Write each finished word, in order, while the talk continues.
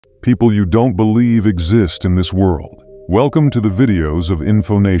people you don't believe exist in this world. Welcome to the videos of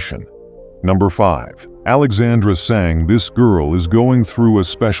infoNation. Number 5. Alexandra sang this girl is going through a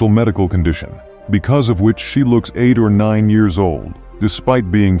special medical condition, because of which she looks 8 or 9 years old, despite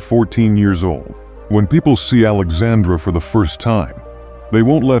being 14 years old. When people see Alexandra for the first time, they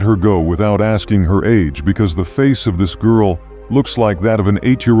won't let her go without asking her age because the face of this girl looks like that of an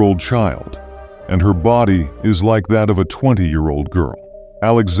 8-year-old child, and her body is like that of a 20-year-old girl.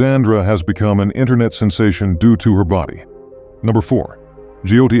 Alexandra has become an internet sensation due to her body. Number 4.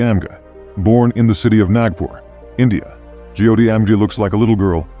 Jyoti Amge. Born in the city of Nagpur, India, Jyoti Amge looks like a little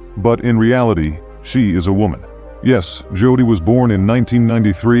girl, but in reality, she is a woman. Yes, Jyoti was born in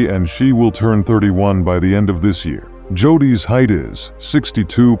 1993 and she will turn 31 by the end of this year. Jyoti's height is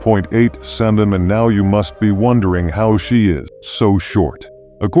 62.8 cm, and now you must be wondering how she is so short.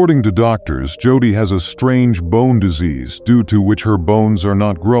 According to doctors, Jyoti has a strange bone disease due to which her bones are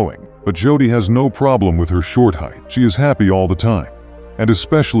not growing. But Jyoti has no problem with her short height. She is happy all the time. And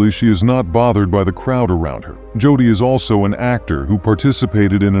especially she is not bothered by the crowd around her. Jyoti is also an actor who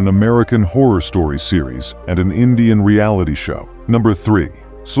participated in an American horror story series and an Indian reality show. Number 3.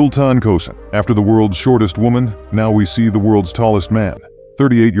 Sultan Kosen. After the world's shortest woman, now we see the world's tallest man,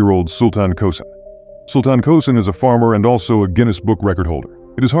 38-year-old Sultan Kosen. Sultan Kosen is a farmer and also a Guinness Book record holder.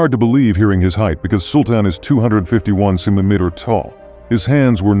 It is hard to believe hearing his height because Sultan is 251 cm tall. His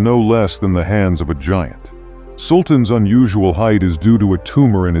hands were no less than the hands of a giant. Sultan's unusual height is due to a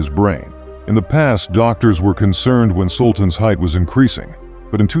tumor in his brain. In the past, doctors were concerned when Sultan's height was increasing,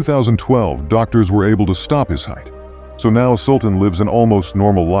 but in 2012, doctors were able to stop his height. So now Sultan lives an almost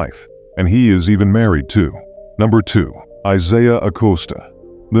normal life, and he is even married too. Number 2. Isaiah Acosta.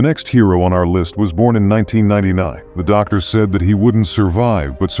 The next hero on our list was born in 1999. The doctors said that he wouldn't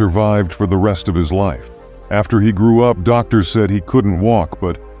survive, but survived for the rest of his life. After he grew up, doctors said he couldn't walk,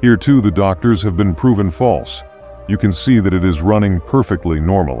 but here too the doctors have been proven false. You can see that it is running perfectly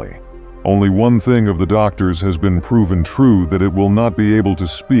normally. Only one thing of the doctors has been proven true, that it will not be able to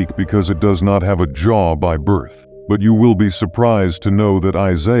speak because it does not have a jaw by birth. But you will be surprised to know that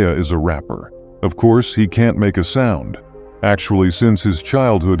Isaiah is a rapper. Of course, he can't make a sound. Actually, since his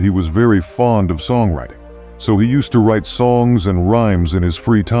childhood he was very fond of songwriting. So he used to write songs and rhymes in his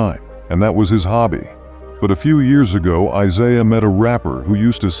free time, and that was his hobby. But a few years ago, Isaiah met a rapper who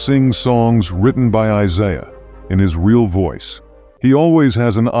used to sing songs written by Isaiah in his real voice. He always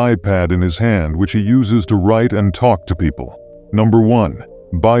has an iPad in his hand which he uses to write and talk to people. Number 1.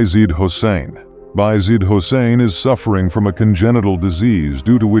 Bayezid Hossein. Bayezid Hossein is suffering from a congenital disease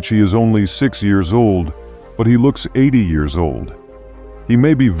due to which he is only 6 years old, but he looks 80 years old. He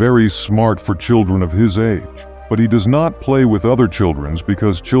may be very smart for children of his age, but he does not play with other children's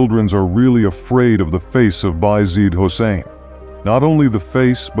because children's are really afraid of the face of Bayezid Hossein. Not only the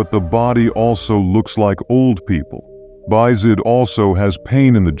face, but the body also looks like old people. Bayezid also has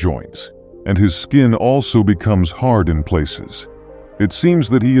pain in the joints, and his skin also becomes hard in places. It seems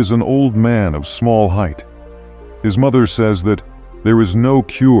that he is an old man of small height. His mother says that there is no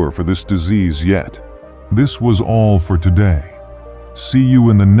cure for this disease yet. This was all for today. See you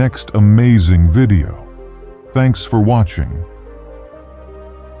in the next amazing video. Thanks for watching.